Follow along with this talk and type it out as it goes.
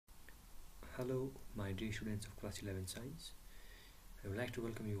Hello, my dear students of class 11 science. I would like to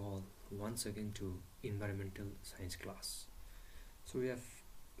welcome you all once again to environmental science class. So we have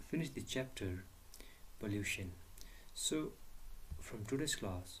finished the chapter pollution. So from today's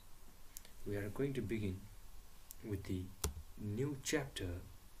class we are going to begin with the new chapter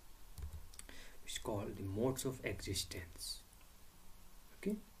which is called the modes of existence.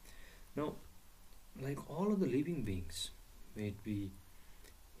 Okay, now like all of the living beings, may it be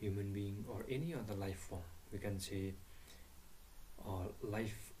human being or any other life form, we can say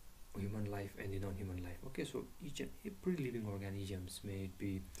life, human life and the non-human life. Okay, so each and every living organisms, may it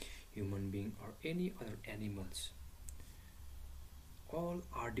be human being or any other animals, all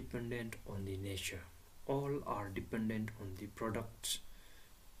are dependent on the nature, all are dependent on the products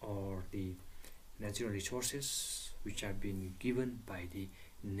or the natural resources which have been given by the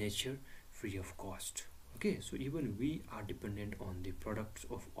nature free of cost. Okay, so even we are dependent on the products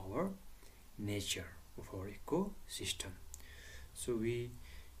of our nature, of our ecosystem. So we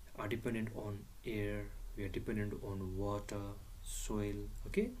are dependent on air, we are dependent on water, soil.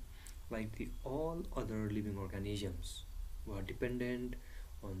 Okay, like the all other living organisms who are dependent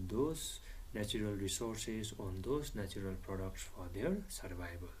on those natural resources, on those natural products for their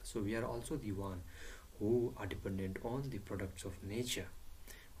survival. So we are also the one who are dependent on the products of nature,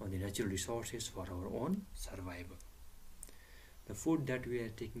 on the natural resources for our own survival. The food that we are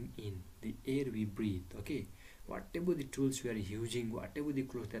taking in, the air we breathe, okay, whatever the tools we are using, whatever the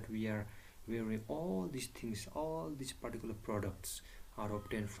clothes that we are wearing, all these things, all these particular products are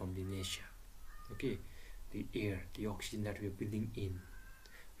obtained from the nature. Okay, the air, the oxygen that we are breathing in,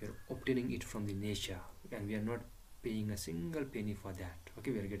 we are obtaining it from the nature, and we are not paying a single penny for that.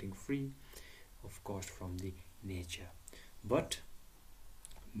 Okay, we are getting free of cost from the nature. But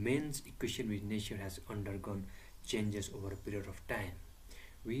man's equation with nature has undergone changes over a period of time.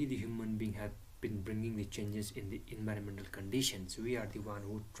 We, the human being, have been bringing the changes in the environmental conditions. We are the one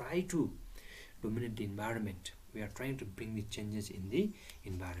who try to dominate the environment. We are trying to bring the changes in the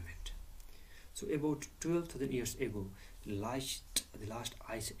environment. So about 12,000 years ago, the last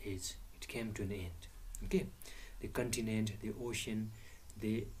ice age, it came to an end. Okay, the continent, the ocean,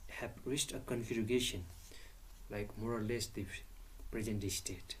 they have reached a configuration like more or less the present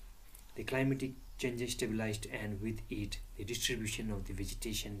state. The climatic changes stabilized, and with it the distribution of the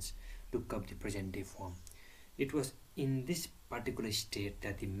vegetations took up the present day form. It was in this particular state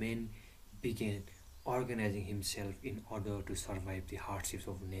that the man began organizing himself in order to survive the hardships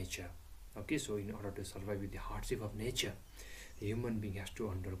of nature. Okay, so in order to survive with the hardship of nature, the human being has to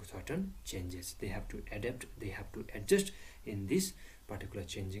undergo certain changes. They have to adapt, they have to adjust in this particular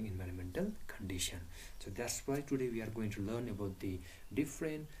changing environmental condition. So that's why today we are going to learn about the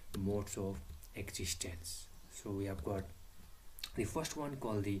different modes of existence. So we have got the first one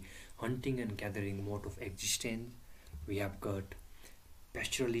called the hunting and gathering mode of existence. We have got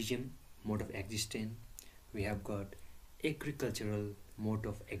pastoralism mode of existence. We have got agricultural mode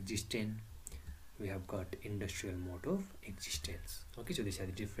of existence. We have got industrial mode of existence. Okay, so these are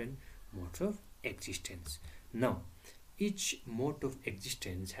the different modes of existence. Now each mode of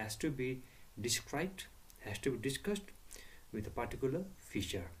existence has to be described, has to be discussed with a particular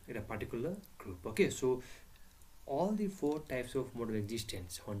feature in a particular group. Okay, so all the four types of mode of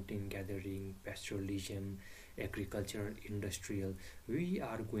existence, hunting, gathering, pastoralism, agricultural, industrial, we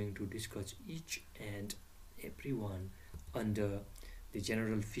are going to discuss each and every one under the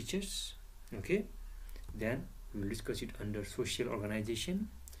general features. Okay, then we will discuss it under social organization.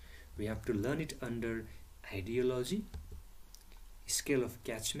 We have to learn it under ideology, scale of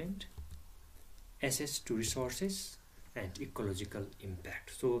catchment, access to resources, and ecological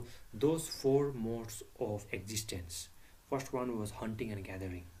impact. So those four modes of existence. First one was hunting and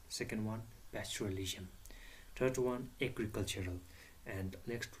gathering, second one pastoralism, third one agricultural, and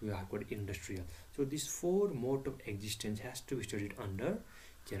next we have got industrial. So these four modes of existence has to be studied under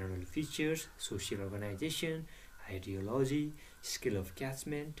general features, social organization, ideology, scale of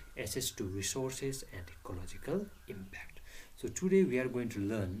catchment, access to resources, and ecological impact. So today we are going to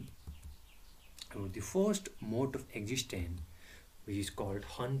learn about the first mode of existence, which is called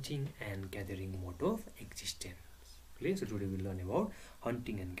hunting and gathering mode of existence. Okay, so today we will learn about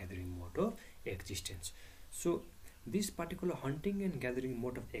hunting and gathering mode of existence. So this particular hunting and gathering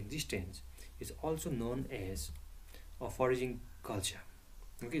mode of existence is also known as a foraging culture.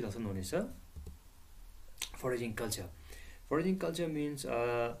 Okay, it's also known as a foraging culture. Foraging culture means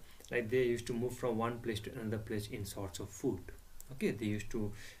like they used to move from one place to another place in search of food. Okay, they used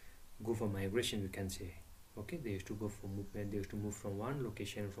to go for migration, we can say. Okay, they used to go for movement, they used to move from one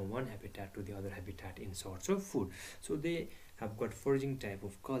location, from one habitat to the other habitat in search of food. So they have got foraging type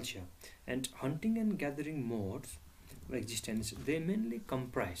of culture. And hunting and gathering modes of existence, they mainly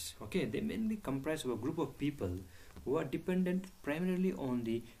comprise, okay, they mainly comprise of a group of people who are dependent primarily on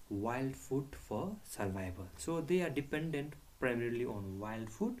the wild food for survival. So they are dependent primarily on wild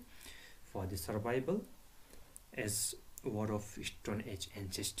food for the survival as word of Stone Age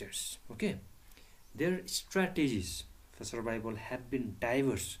ancestors. Okay, their strategies for survival have been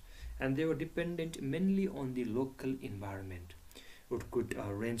diverse, and they were dependent mainly on the local environment. It could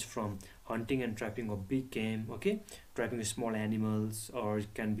range from hunting and trapping of big game, okay, trapping small animals, or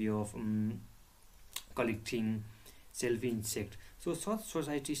it can be of collecting selfie insect. So such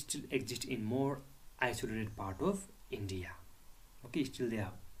societies still exist in more isolated part of India. Okay, still they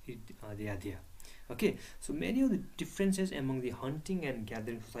are there. Okay, so many of the differences among the hunting and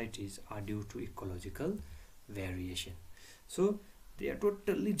gathering societies are due to ecological variation. So they are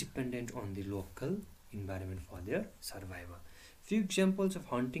totally dependent on the local environment for their survival. Few examples of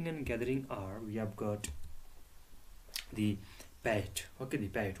hunting and gathering are, we have got the Payet, okay, the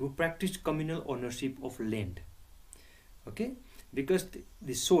Payet who practiced communal ownership of land, okay, because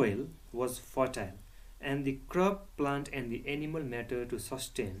the soil was fertile and the crop, plant and the animal matter to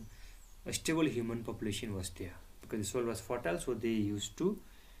sustain a stable human population was there. Because the soil was fertile, so they used to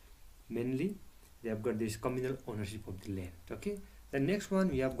mainly, they have got this communal ownership of the land. Okay, the next one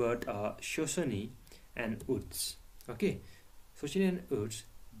we have got Shoshone and Utes. Okay, Shoshone and Utes,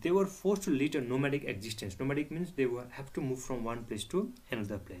 they were forced to lead a nomadic existence. Nomadic means they were have to move from one place to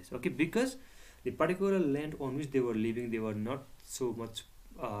another place. Okay, because the particular land on which they were living, they were not so much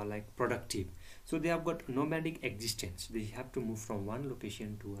like productive, so they have got nomadic existence. They have to move from one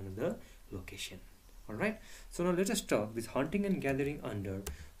location to another location. All right, so now let us talk with hunting and gathering under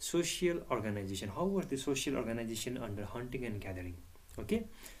social organization. How was the social organization under hunting and gathering? Okay,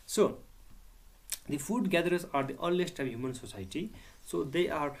 so the food gatherers are the earliest of human society, so they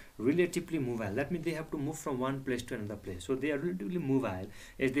are relatively mobile. That means they have to move from one place to another place, so they are relatively mobile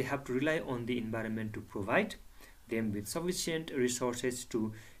as they have to rely on the environment to provide them with sufficient resources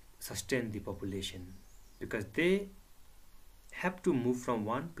to sustain the population, because they have to move from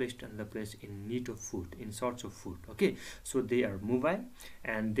one place to another place in need of food, in search of food. Okay, so they are mobile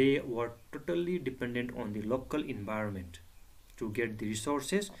and they were totally dependent on the local environment to get the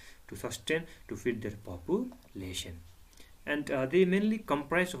resources to sustain, to feed their population. And they mainly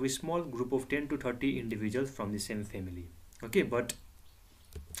comprise of a small group of 10 to 30 individuals from the same family. Okay, but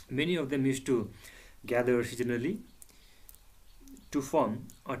many of them used to gather seasonally to form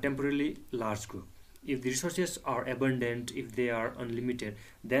a temporarily large group. If the resources are abundant, if they are unlimited,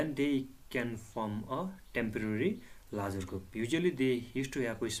 then they can form a temporary larger group. Usually they used to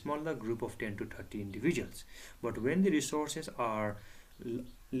have a smaller group of 10 to 30 individuals, but when the resources are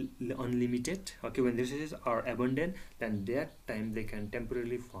unlimited, okay, when the resources are abundant, then that time they can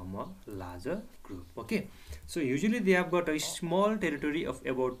temporarily form a larger group. Okay, so usually they have got a small territory of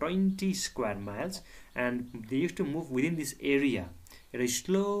about 20 square miles, and they used to move within this area at a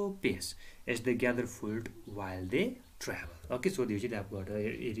slow pace as they gather food while they travel. Okay, so they usually have got an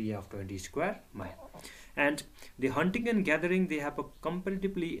area of 20 square mile. And the hunting and gathering, they have a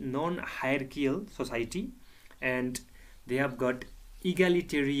comparatively non-hierarchical society, and they have got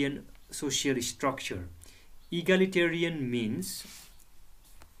egalitarian social structure. Egalitarian means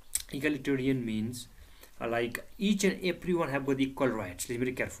like each and everyone have got equal rights. Listen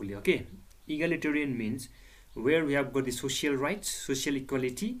very carefully. Okay, egalitarian means where we have got the social rights, social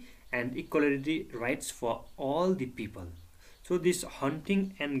equality and equality rights for all the people. So this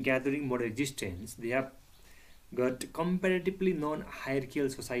hunting and gathering mode of existence, they have got comparatively non-hierarchical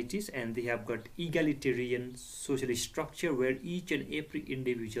societies, and they have got egalitarian social structure where each and every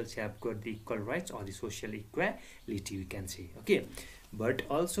individuals have got the equal rights or the social equality, we can say. Okay, but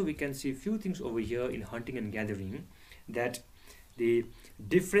also we can see few things over here in hunting and gathering, that the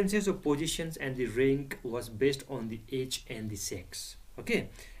differences of positions and the rank was based on the age and the sex. Okay,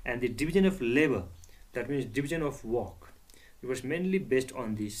 and the division of labor, that means division of work, it was mainly based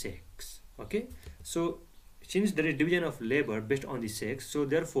on the sex. Okay, so since there is division of labor based on the sex, so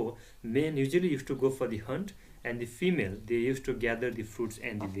therefore men usually used to go for the hunt, and the female, they used to gather the fruits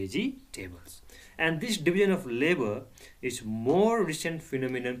and the vegetables. And this division of labor is more recent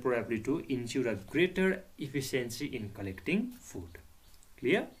phenomenon, probably to ensure a greater efficiency in collecting food.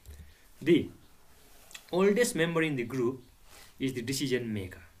 Clear? The oldest member in the group is the decision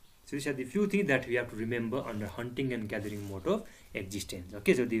maker. So these are the few things that we have to remember under hunting and gathering mode of existence.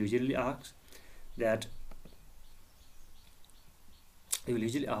 Okay, so they usually ask that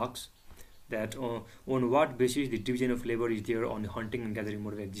on what basis the division of labor is there on the hunting and gathering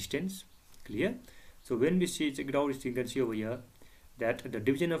mode of existence. Clear? So when we see, check it out, you can see over here that the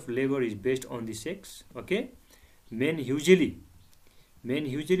division of labor is based on the sex. Okay, men usually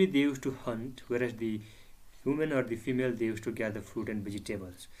they used to hunt, whereas the women or the female, they used to gather fruit and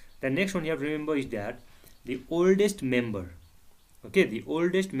vegetables. The next one you have to remember is that the oldest member, okay, the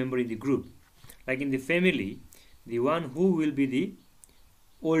oldest member in the group, like in the family, the one who will be the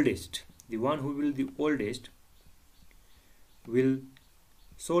oldest, will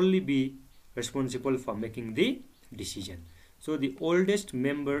solely be responsible for making the decision. So the oldest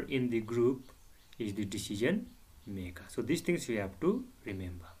member in the group is the decision maker. So these things we have to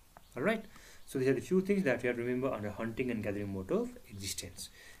remember. All right, so these are the few things that we have to remember under hunting and gathering mode of existence.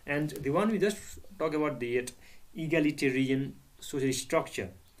 And the one we just talk about, the egalitarian social structure,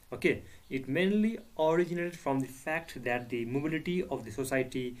 okay, it mainly originated from the fact that the mobility of the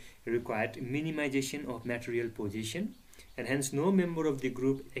society required minimization of material possession, and hence no member of the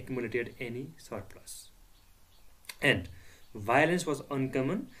group accumulated any surplus. And violence was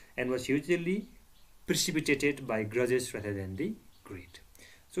uncommon and was usually precipitated by grudges rather than the greed.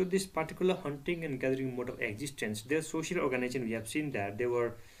 So this particular hunting and gathering mode of existence, their social organization, we have seen that they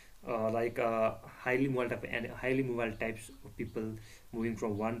were highly mobile types of people moving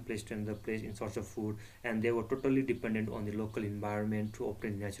from one place to another place in search of food, and they were totally dependent on the local environment to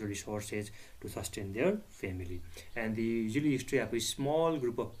obtain natural resources to sustain their family. And they usually used to have a small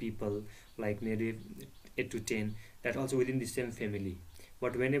group of people, like maybe 8 to 10, that also within the same family.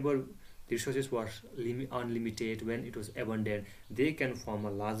 But whenever the resources were unlimited, when it was abundant, they can form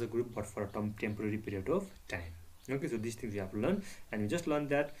a larger group, but for a temporary period of time. Okay, so these things we have to learn, and we just learned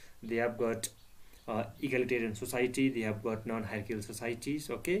that they have got egalitarian society, they have got non-hierarchical societies,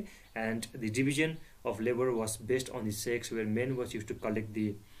 okay, and the division of labor was based on the sex, where men was used to collect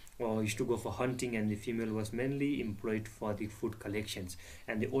the used to go for hunting, and the female was mainly employed for the food collections,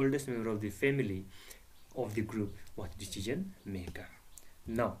 and the oldest member of the family of the group was decision maker.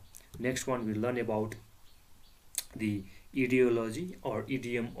 Now next one we learn about the ideology or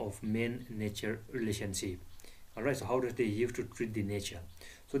idiom of man-nature relationship. Alright, so how does they used to treat the nature?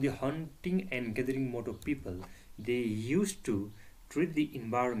 So the hunting and gathering mode of people, they used to treat the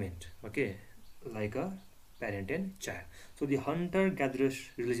environment, okay, like a parent and child. So the hunter-gatherer's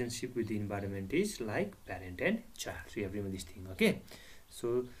relationship with the environment is like parent and child. So you have to remember this thing, okay?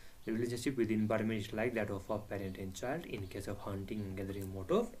 So the relationship with the environment is like that of a parent and child in case of hunting and gathering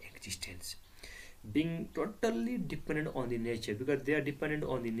mode of existence. Being totally dependent on the nature, because they are dependent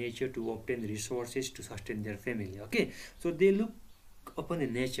on the nature to obtain the resources to sustain their family, okay? So they look upon the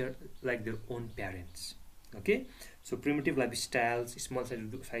nature like their own parents, okay? So primitive lifestyles, small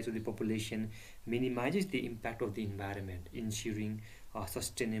size of the population minimizes the impact of the environment, ensuring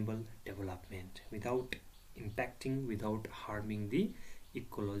sustainable development without harming the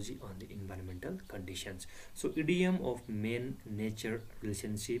ecology on the environmental conditions. So idiom of man-nature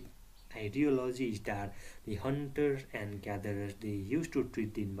relationship ideology is that the hunters and gatherers, they used to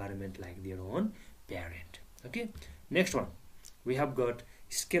treat the environment like their own parent. Okay, next one we have got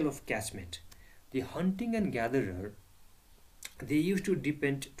scale of catchment. The hunting and gatherer, they used to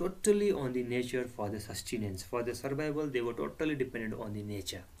depend totally on the nature for the sustenance, for the survival. They were totally dependent on the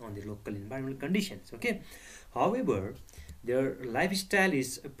nature, on the local environmental conditions, okay? However, their lifestyle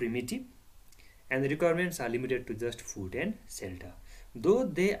is primitive and the requirements are limited to just food and shelter. Though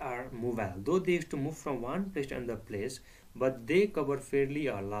they are mobile, though they used to move from one place to another place, but they cover fairly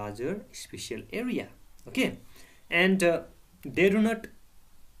a larger spatial area, okay? And they do not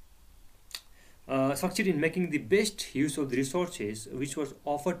succeed in making the best use of the resources which was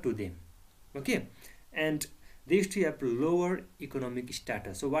offered to them, okay? And they used to have lower economic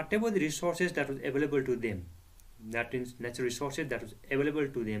status. So whatever the resources that was available to them, that means natural resources that was available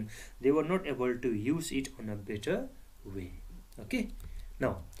to them, they were not able to use it on a better way, okay?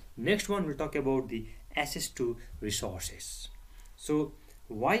 Now next one we'll talk about the access to resources. So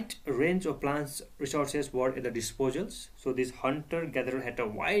wide range of plants resources were at the disposals. So this hunter gatherer had a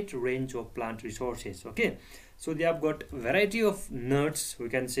wide range of plant resources, okay? So they have got variety of nuts, we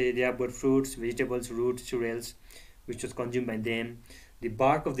can say. They have got fruits, vegetables, roots, cereals, which was consumed by them. The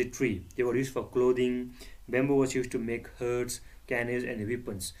bark of the tree, they were used for clothing. Bamboo was used to make huts, canoes, and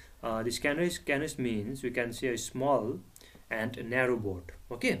weapons. This canoes means we can say a small and a narrow boat,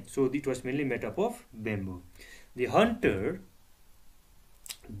 okay? So it was mainly made up of bamboo. The hunter,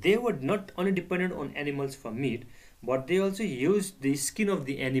 they were not only dependent on animals for meat, but they also used the skin of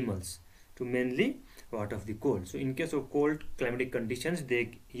the animals to mainly ward off the cold. So in case of cold climatic conditions,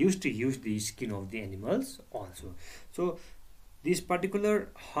 they used to use the skin of the animals also. So these particular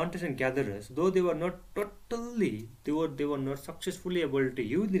hunters and gatherers, though they were not totally, they were not successfully able to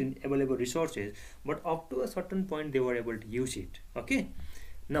use the available resources, but up to a certain point they were able to use it. Okay,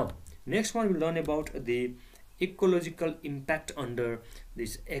 now next one we learn about the ecological impact under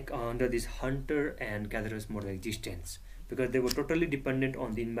this hunter and gatherers mode of existence, because they were totally dependent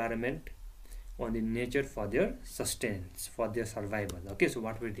on the environment, on the nature for their sustenance, for their survival. Okay, so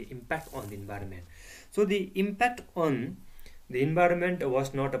what were the impact on the environment? So the impact on the environment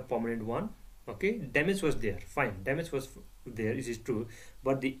was not a permanent one. Okay, damage was there, fine, damage was there, it is true,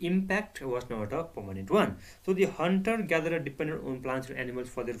 but the impact was not a permanent one. So the hunter gatherer depended on plants and animals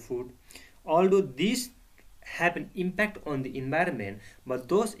for their food, although these have an impact on the environment, but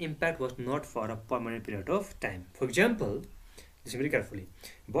those impact was not for a permanent period of time. For example, listen very carefully,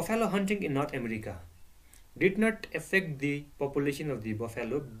 buffalo hunting in North America did not affect the population of the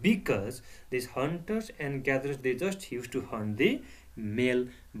buffalo, because these hunters and gatherers, they just used to hunt the male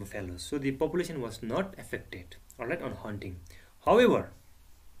buffaloes, so the population was not affected, all right, on hunting. However,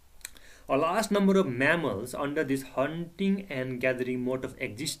 a large number of mammals under this hunting and gathering mode of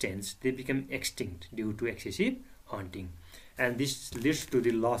existence, they became extinct due to excessive hunting, and this leads to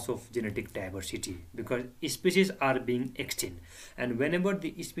the loss of genetic diversity, because species are being extinct, and whenever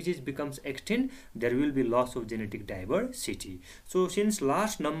the species becomes extinct, there will be loss of genetic diversity. So since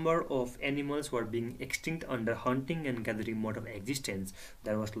large number of animals were being extinct under hunting and gathering mode of existence,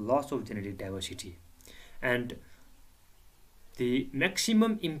 there was loss of genetic diversity, and the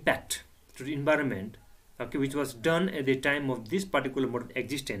maximum impact to the environment, okay, which was done at the time of this particular mode of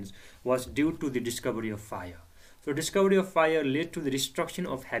existence, was due to the discovery of fire. So discovery of fire led to the destruction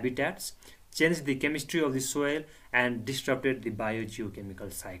of habitats, changed the chemistry of the soil, and disrupted the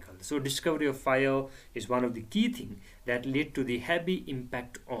biogeochemical cycle. So discovery of fire is one of the key things that led to the heavy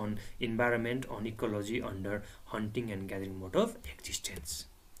impact on environment, on ecology under hunting and gathering mode of existence.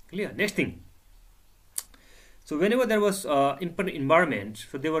 Clear? Next thing. So whenever there was important environment,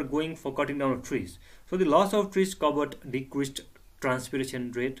 so they were going for cutting down of trees. So the loss of trees covered decreased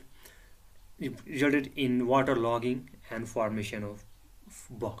transpiration rate, it resulted in water logging and formation of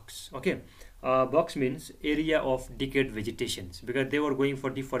bogs. Okay, bogs means area of decayed vegetations, because they were going for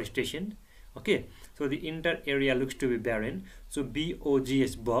deforestation. Okay, so the entire area looks to be barren. So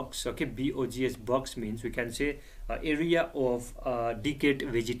BOGS, bogs. Okay, BOGS, bogs means we can say area of decayed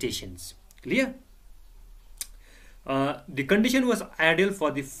vegetations. Clear? The condition was ideal for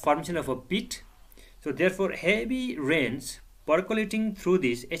the formation of a peat. So therefore heavy rains percolating through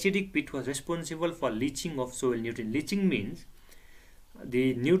this acidic peat was responsible for leaching of soil nutrients. Leaching means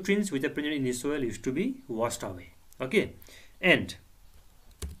the nutrients which are present in the soil used to be washed away. Okay, and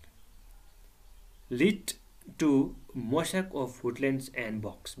lead to mosaic of woodlands and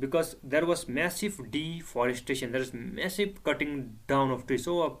bogs, because there was massive deforestation, there is massive cutting down of trees.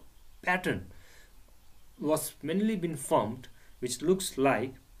 So a pattern was mainly been formed which looks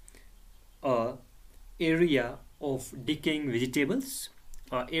like a area of decaying vegetables,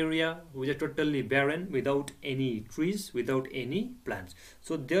 area which are totally barren, without any trees, without any plants.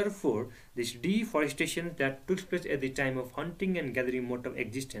 So therefore this deforestation that took place at the time of hunting and gathering mode of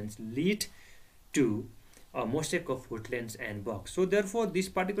existence lead to a mosaic of woodlands and bogs. So therefore this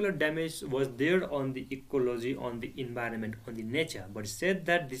particular damage was there on the ecology, on the environment, on the nature, but said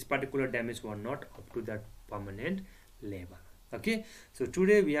that this particular damage was not up to that permanent level. Okay, so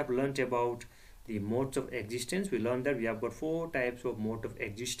today we have learnt about the modes of existence. We learned that we have got 4 types of mode of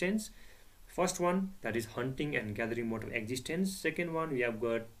existence. First one, that is hunting and gathering mode of existence. Second one, we have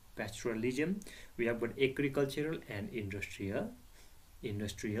got pastoralism. We have got agricultural and industrial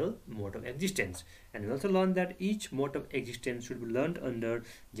mode of existence, and we also learned that each mode of existence should be learned under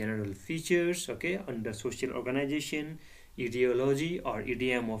general features, okay, under social organization, ideology or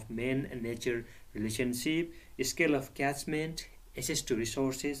idiom of man and nature relationship, scale of catchment, access to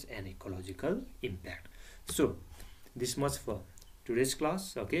resources, and ecological impact. So this much for today's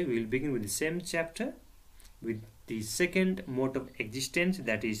class. Okay, we will begin with the same chapter with the second mode of existence,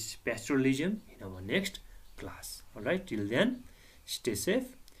 that is pastoralism, in our next class. All right, till then, stay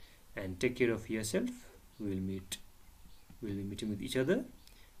safe and take care of yourself. We'll be meeting with each other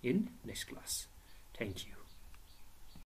in next class. Thank you.